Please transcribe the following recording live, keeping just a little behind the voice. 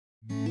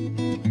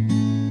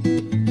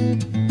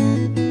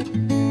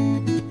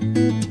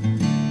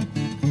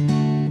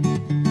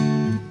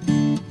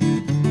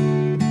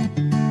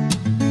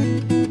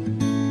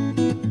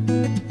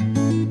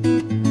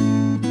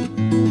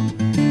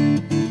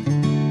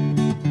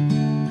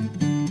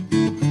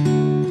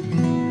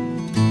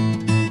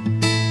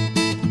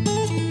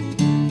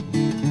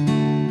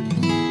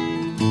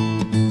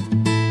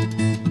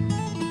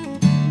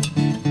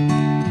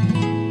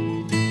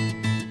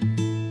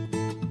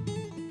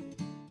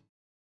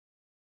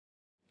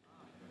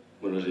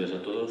Buenos días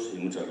a todos y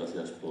muchas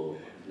gracias por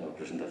la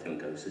presentación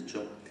que habéis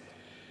hecho.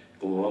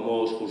 Como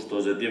vamos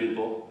justos de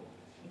tiempo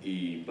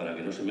y para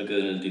que no se me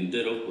quede en el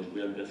tintero, pues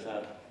voy a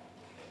empezar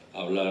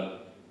a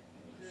hablar,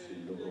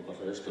 si logro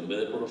pasar esto, en vez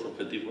de por los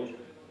objetivos,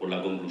 por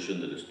la conclusión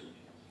del estudio.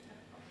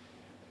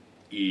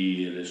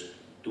 Y el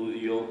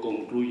estudio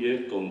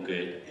concluye con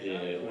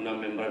que una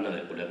membrana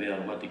de poliamida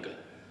aromática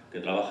que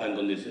trabaja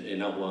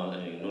en agua,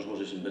 en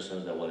ósmosis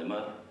inversas de agua de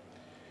mar,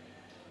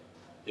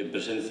 en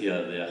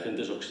presencia de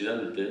agentes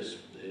oxidantes,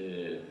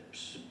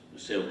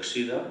 se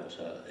oxida, o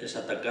sea, es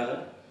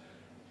atacada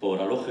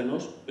por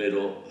halógenos,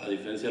 pero a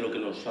diferencia de lo que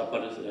nos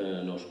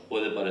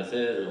puede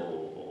parecer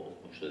o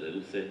se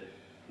deduce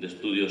de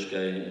estudios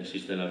que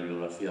existen en la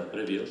bibliografía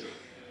previos,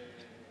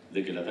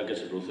 de que el ataque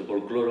se produce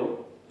por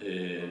cloro,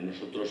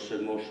 nosotros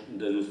hemos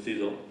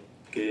deducido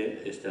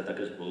que este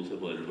ataque se produce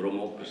por el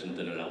bromo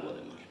presente en el agua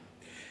de mar.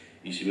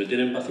 Y si me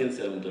tienen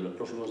paciencia, durante los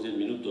próximos 10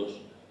 minutos,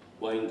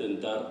 voy a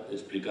intentar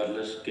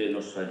explicarles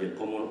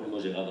cómo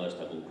hemos llegado a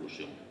esta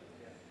conclusión.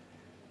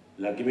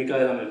 La química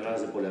de las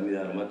membranas de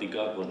poliamida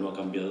aromática pues, no ha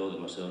cambiado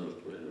demasiado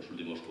en los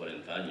últimos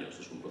 40 años.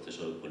 Es un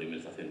proceso de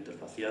polimerización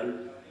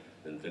interfacial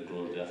entre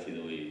cloros de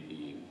ácido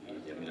y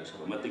aminas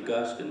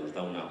aromáticas que nos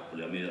da una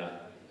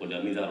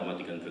poliamida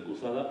aromática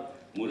entrecruzada,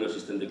 muy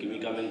resistente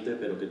químicamente,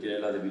 pero que tiene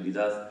la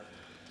debilidad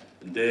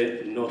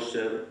de no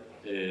ser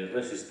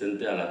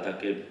resistente al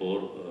ataque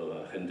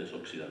por agentes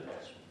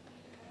oxidantes.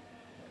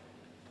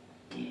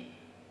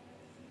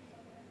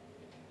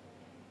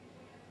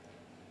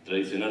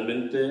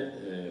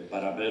 Tradicionalmente,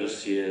 para ver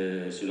si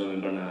una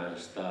membrana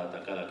está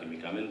atacada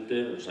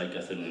químicamente, pues hay que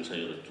hacer un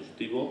ensayo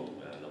retrospectivo,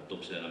 la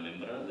autopsia de la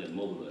membrana, del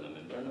módulo de la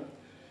membrana,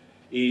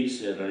 y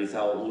se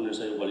realiza un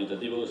ensayo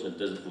cualitativo, que es el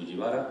test de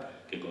Fujiwara,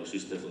 que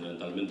consiste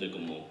fundamentalmente,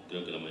 como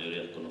creo que la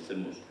mayoría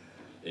conocemos,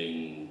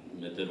 en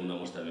meter una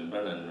muestra de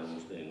membrana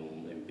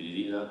en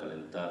piridina,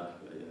 calentar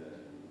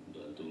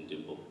durante un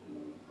tiempo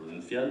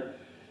prudencial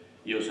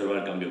y observar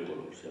el cambio de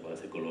color. Si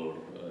aparece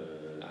color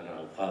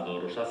anaranjado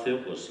o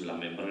rosáceo, pues la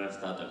membrana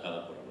está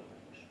atacada por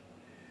halógenos.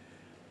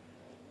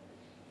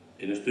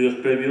 En estudios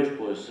previos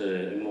pues,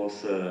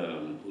 hemos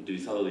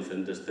utilizado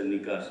diferentes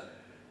técnicas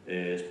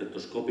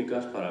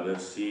espectroscópicas para ver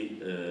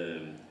si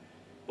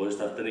por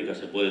estas técnicas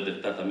se puede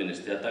detectar también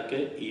este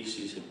ataque y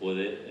si se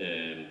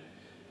puede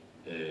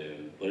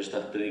por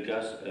estas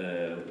técnicas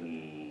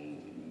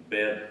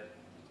ver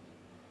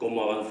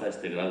cómo avanza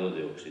este grado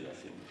de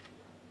oxidación.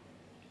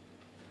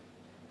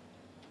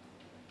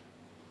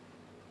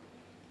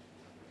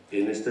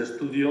 En este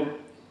estudio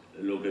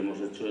lo que hemos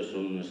hecho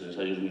son unos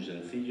ensayos muy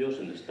sencillos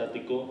en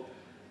estático,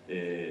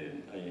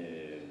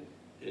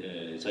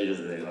 ensayos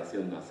de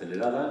degradación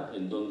acelerada,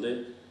 en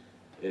donde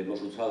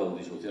hemos usado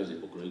disoluciones de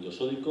hipoclorito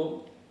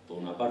sódico, por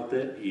una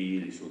parte,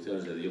 y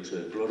disoluciones de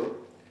dióxido de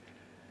cloro,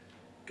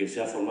 que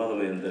se ha formado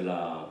mediante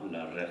la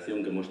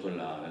reacción que muestro en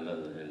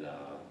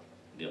la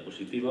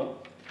diapositiva,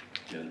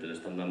 mediante el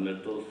Standard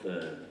Method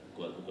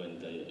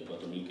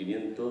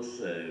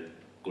 4500,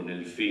 con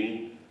el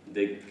fin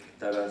de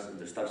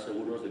estar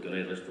seguros de que no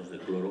hay restos de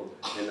cloro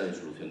en la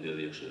disolución de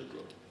dióxido de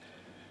cloro.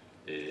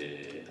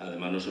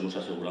 Además, nos hemos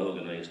asegurado que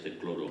no hay este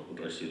cloro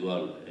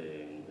residual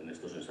en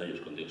estos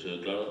ensayos con dióxido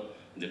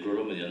de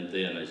cloro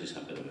mediante análisis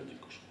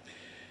amperométricos.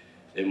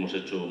 Hemos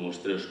hecho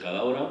muestreos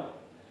cada hora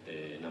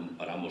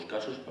para ambos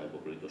casos, para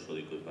hipoclorito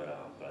sódico y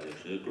para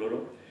dióxido de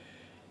cloro,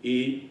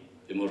 y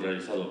hemos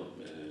realizado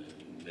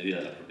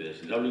medidas de las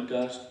propiedades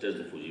hidráulicas, test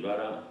de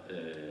Fujiwara,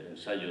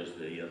 ensayos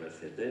de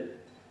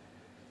IRCT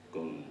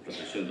con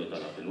reflexión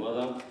total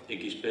atenuada,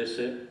 XPS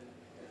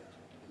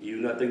y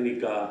una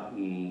técnica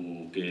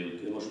que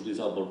hemos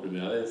utilizado por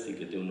primera vez y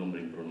que tiene un nombre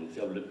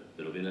impronunciable,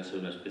 pero viene a ser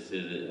una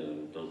especie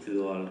de,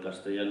 traducido al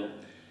castellano,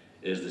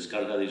 es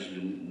descarga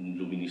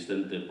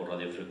luminiscente por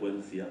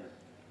radiofrecuencia,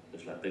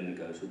 es la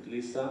técnica que se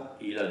utiliza,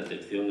 y la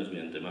detección es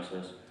mediante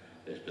masas,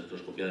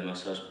 espectroscopía de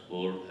masas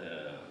por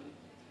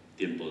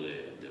tiempo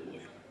de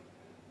vuelo.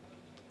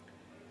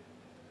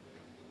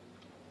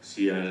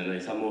 Si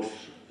realizamos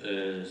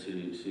el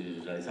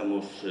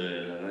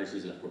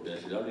análisis de las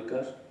propiedades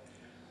hidráulicas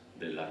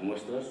de las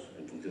muestras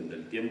en función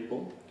del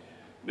tiempo,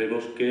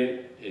 vemos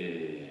que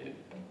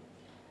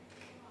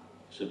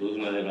se produce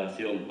una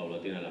degradación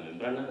paulatina de la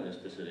membrana,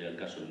 este sería el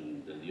caso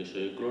del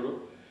dióxido de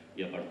cloro,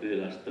 y a partir de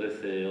las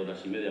 13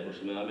 horas y media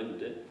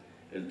aproximadamente,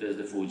 el test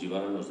de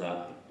Fujiwara nos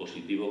da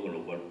positivo, con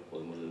lo cual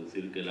podemos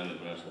deducir que la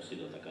membrana ha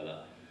sido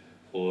atacada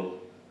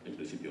por, en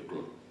principio,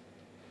 cloro.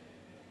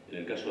 En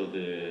el caso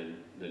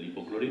del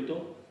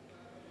hipoclorito,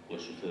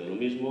 pues sucede lo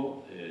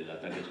mismo, el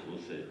ataque se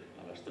produce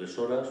a las 3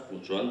 horas,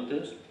 mucho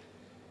antes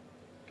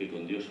que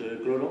con dióxido de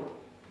cloro,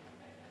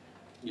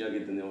 y aquí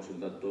tenemos el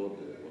dato,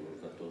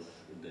 los datos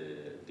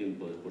de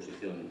tiempo de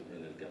exposición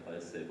en el que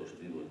aparece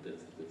positivo el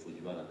test de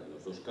Fujiwara en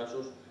los dos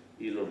casos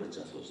y los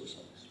rechazos de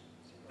sales.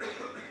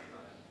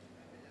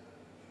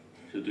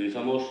 Si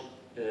utilizamos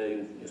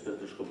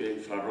espectroscopía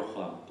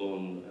infrarroja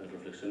con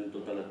reflexión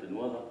total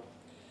atenuada,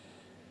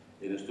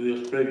 en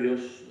estudios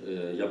previos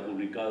ya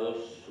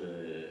publicados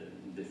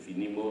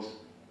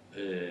definimos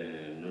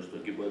nuestro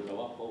equipo de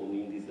trabajo un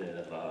índice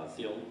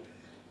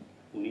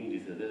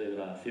de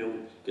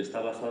degradación que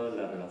está basado en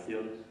la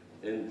relación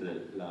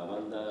entre la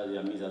banda de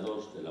amida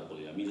 2 de la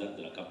poliamida,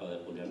 de la capa de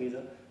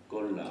poliamida,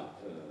 con la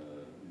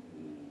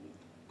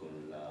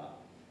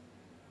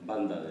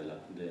banda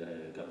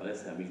que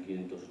aparece a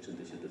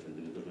 1587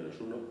 centímetros menos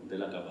 1 de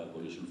la capa de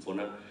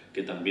polisulfona,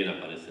 que también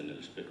aparece en el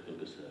espectro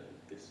que se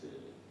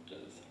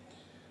realiza.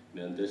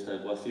 Mediante esta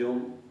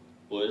ecuación,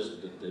 pues,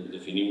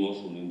 definimos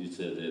un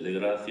índice de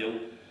degradación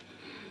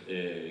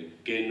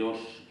que nos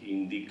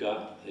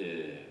indica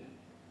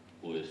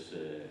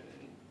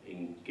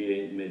en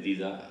qué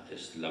medida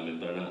la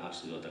membrana ha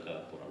sido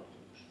atacada por algo.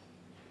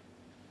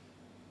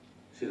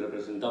 Si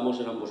representamos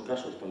en ambos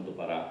casos, tanto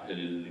para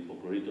el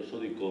hipoclorito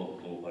sódico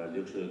como para el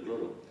dióxido de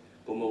cloro,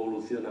 cómo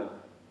evoluciona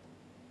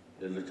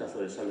el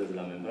rechazo de sales de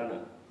la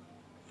membrana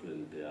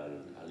frente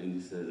al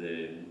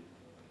índice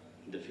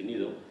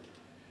definido,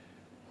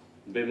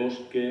 vemos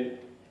que,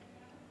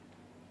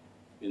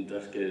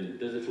 mientras que el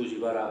test de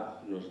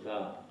Fujiwara nos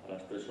da a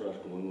las 3 horas,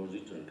 como hemos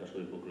dicho, en el caso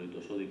del hipoclorito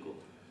sódico,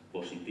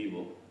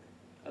 positivo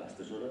a las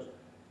 3 horas,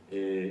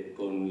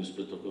 con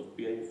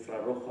espectroscopía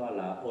infrarroja a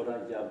la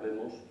hora ya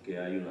vemos que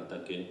hay un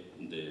ataque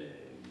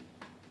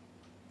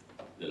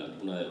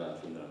una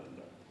degradación de la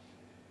membrana.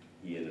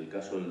 Y en el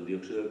caso del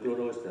dióxido de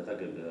cloro, este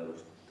ataque en vez de a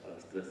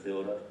las 13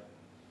 horas,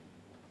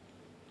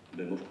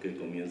 vemos que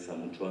comienza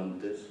mucho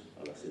antes,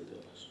 a las 7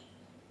 horas.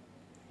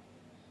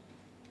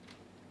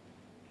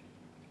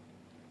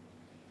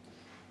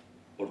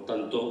 Por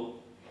tanto,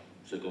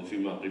 se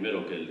confirma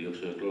primero que el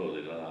dióxido de cloro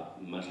degrada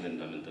más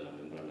lentamente la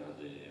membrana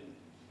de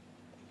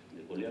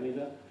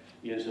poliamida,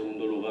 y en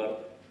segundo lugar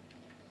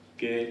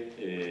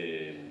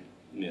que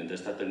mediante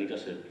esta técnica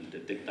se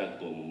detecta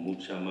con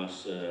mucha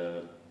más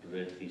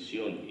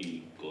precisión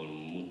y con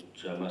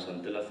mucha más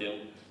antelación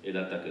el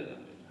ataque de la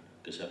membrana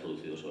que se ha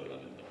producido sobre la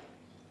membrana.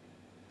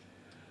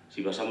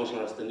 Si pasamos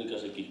a las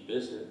técnicas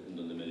XPS, en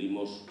donde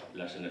medimos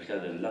las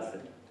energías de enlace,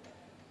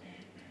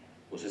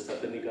 pues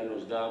esta técnica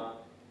nos da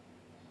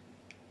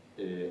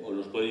o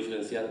nos puede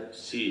diferenciar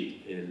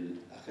si el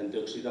agente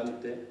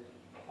oxidante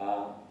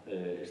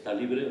está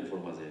libre en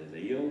forma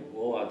de ion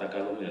o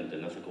atacado mediante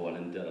enlace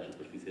covalente a la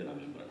superficie de la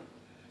membrana.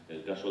 En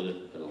el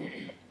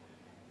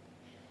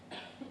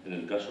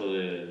caso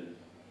de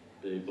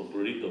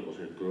hipoclorito, pues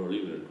el cloro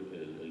libre,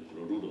 el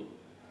cloruro,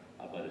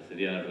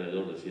 aparecería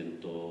alrededor de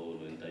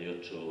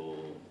 198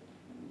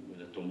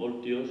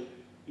 electronvoltios,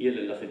 y el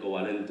enlace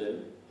covalente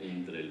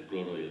entre el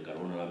cloro y el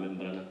carbono a la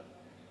membrana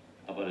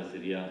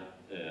aparecería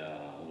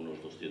a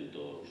unos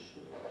 202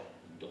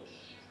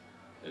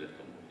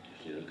 electronvoltios.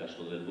 Y en el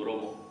caso del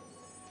bromo,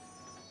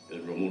 el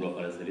bromuro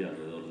aparecería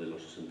alrededor de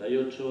los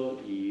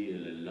 68 y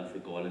el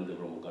enlace covalente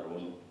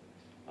bromo-carbono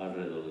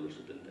alrededor de los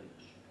 72.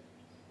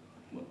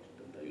 Bueno,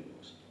 71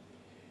 más.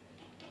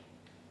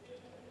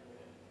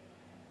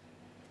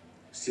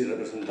 Si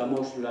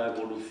representamos la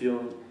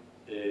evolución,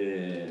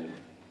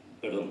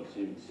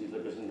 si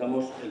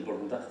representamos el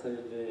porcentaje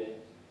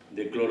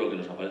de cloro que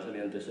nos aparece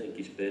mediante ese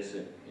XPS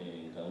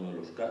en cada uno de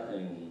los casos,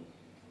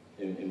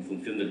 en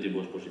función del tiempo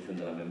de exposición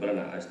de la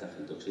membrana a este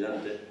agente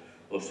oxidante,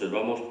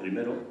 observamos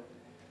primero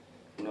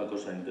una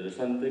cosa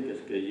interesante, que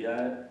es que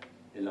ya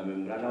en la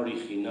membrana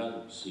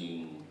original,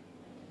 sin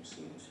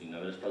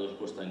haber estado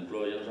expuesta en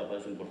cloro, ya nos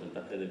aparece un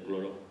porcentaje de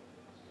cloro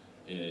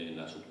en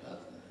la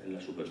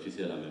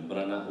superficie de la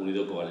membrana,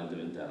 unido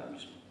covalentemente a la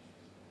misma.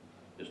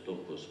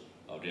 Esto, pues,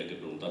 habría que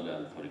preguntarle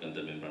al fabricante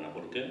de membrana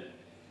por qué.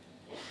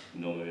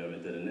 No me voy a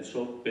meter en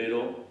eso,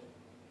 pero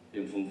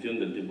en función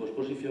del tiempo de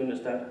exposición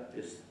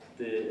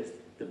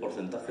este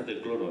porcentaje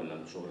de cloro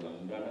sobre la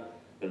membrana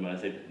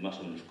permanece más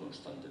o menos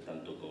constante,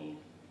 tanto con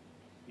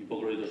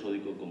hipoclorito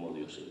sódico como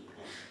dióxido de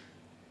cloro.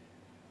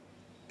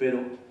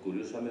 Pero,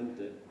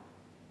 curiosamente,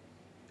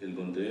 el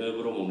contenido de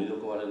bromo unido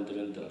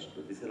covalentemente a la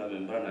superficie de la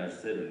membrana es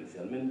 0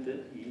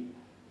 inicialmente, y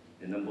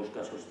en ambos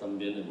casos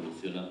también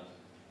evoluciona,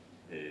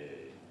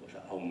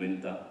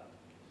 aumenta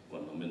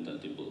cuando aumenta el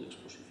tiempo de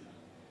exposición.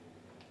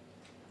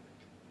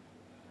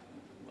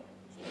 Bueno,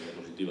 la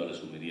diapositiva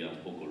resumiría un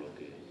poco lo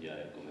que ya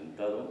he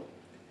comentado.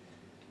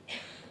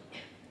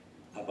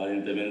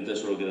 Aparentemente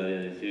solo quedaría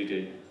decir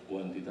que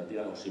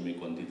cuantitativa o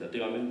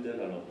semi-cuantitativamente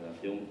la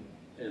alteración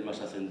es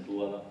más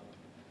acentuada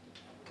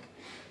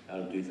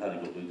al utilizar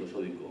hipoclorito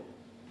sódico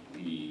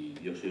y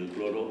dióxido de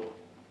cloro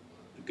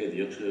que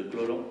dióxido de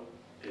cloro,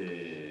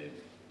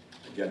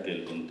 ya que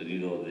el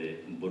contenido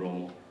de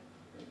bromo,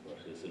 por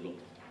así decirlo,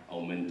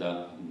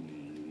 aumenta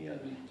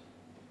linealmente.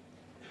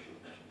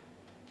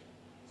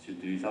 Si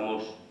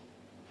utilizamos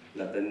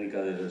la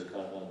técnica de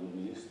descarga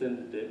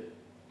luminiscente,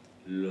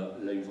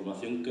 la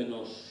información que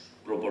nos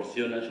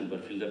proporciona es un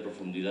perfil de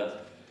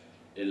profundidad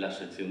en la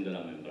sección de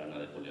la membrana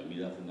de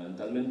poliamida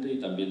fundamentalmente, y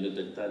también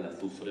detecta el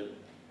azufre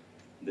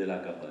de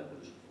la capa de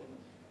polisulfona.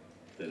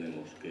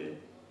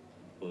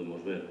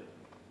 Podemos ver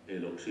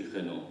el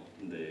oxígeno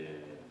del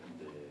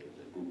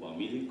grupo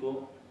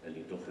amídico, el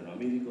nitrógeno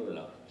amídico de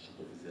la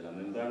superficie de la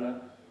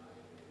membrana,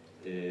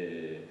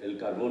 el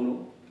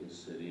carbono, que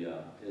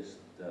sería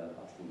este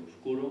azul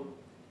oscuro,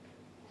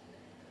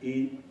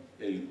 y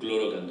el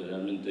cloro que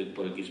anteriormente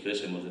por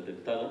XPS hemos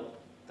detectado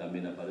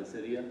también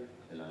aparecería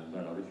en la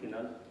membrana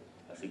original,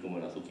 así como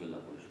el azufre del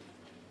apolismo.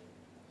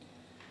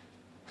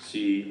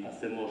 Si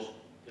hacemos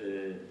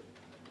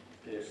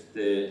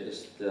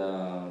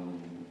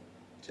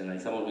si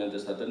analizamos mediante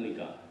esta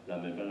técnica la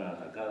membrana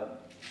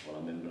atacada o la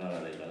membrana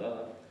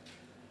degradada,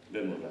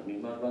 vemos las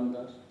mismas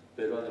bandas,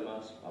 pero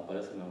además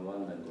aparece una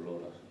banda en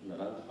color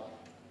naranja,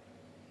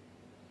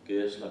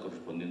 que es la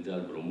correspondiente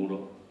al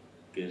bromuro,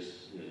 que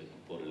es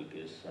por el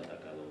que es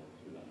atacado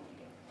la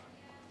membrana.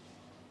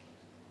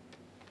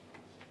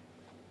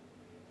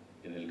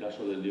 En el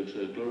caso del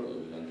dióxido de cloro,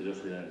 el anterior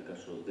sería el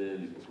caso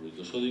del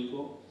hipoclorito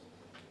sódico,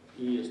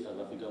 y esta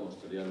gráfica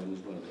mostraría lo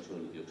mismo en el caso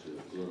del dióxido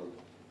de cloro,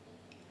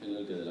 en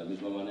el que de la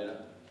misma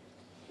manera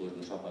pues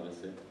nos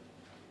aparece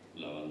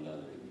la banda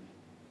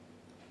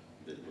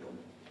del bromo.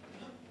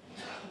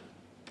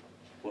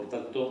 Por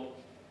tanto,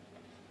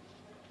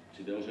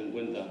 si tenemos en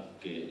cuenta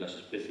que las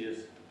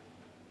especies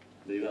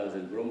derivadas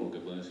del bromo que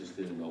pueden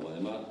existir en agua de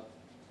mar,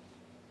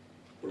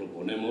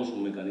 proponemos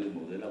un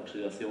mecanismo de la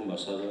oxidación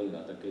basado en el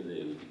ataque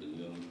del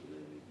ion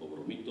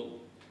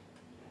hipobromito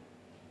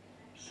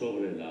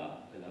sobre el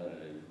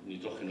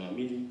nitrógeno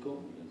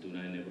amílico mediante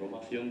una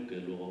N-bromación que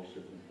luego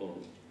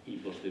y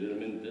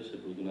posteriormente se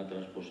produce una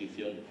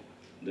transposición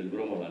del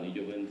bromo al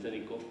anillo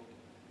bencénico,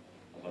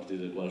 a partir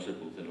del cual se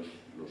producen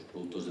los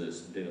productos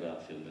de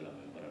degradación de la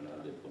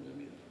membrana de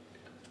poliamida.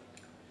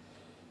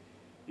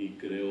 Y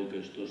creo que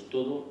esto es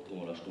todo.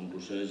 Como las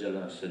conclusiones ya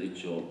las he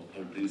dicho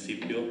al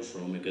principio,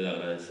 solo me queda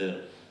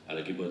agradecer al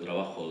equipo de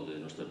trabajo de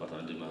nuestro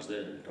departamento I+D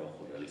el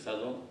trabajo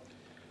realizado,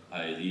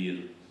 a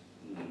EDYR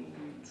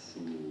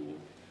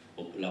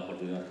la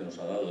oportunidad que nos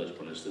ha dado de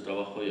exponer este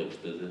trabajo y a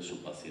ustedes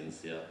su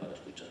paciencia para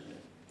escucharme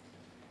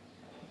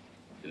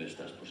en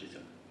esta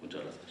exposición.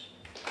 Muchas gracias.